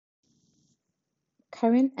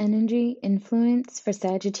current energy influence for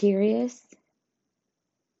Sagittarius,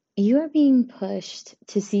 you are being pushed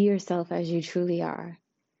to see yourself as you truly are,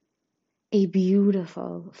 a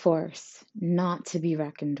beautiful force not to be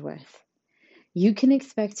reckoned with. You can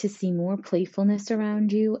expect to see more playfulness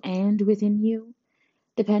around you and within you.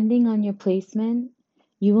 Depending on your placement,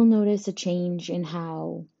 you will notice a change in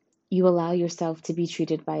how you allow yourself to be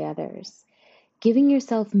treated by others, giving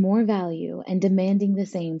yourself more value and demanding the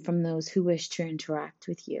same from those who wish to interact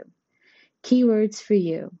with you. Keywords for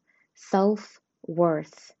you: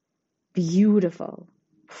 self-worth, beautiful,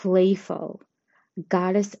 playful,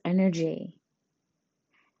 goddess energy.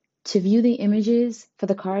 To view the images for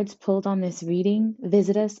the cards pulled on this reading,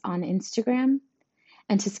 visit us on Instagram.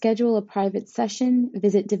 And to schedule a private session,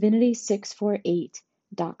 visit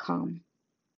divinity648.com.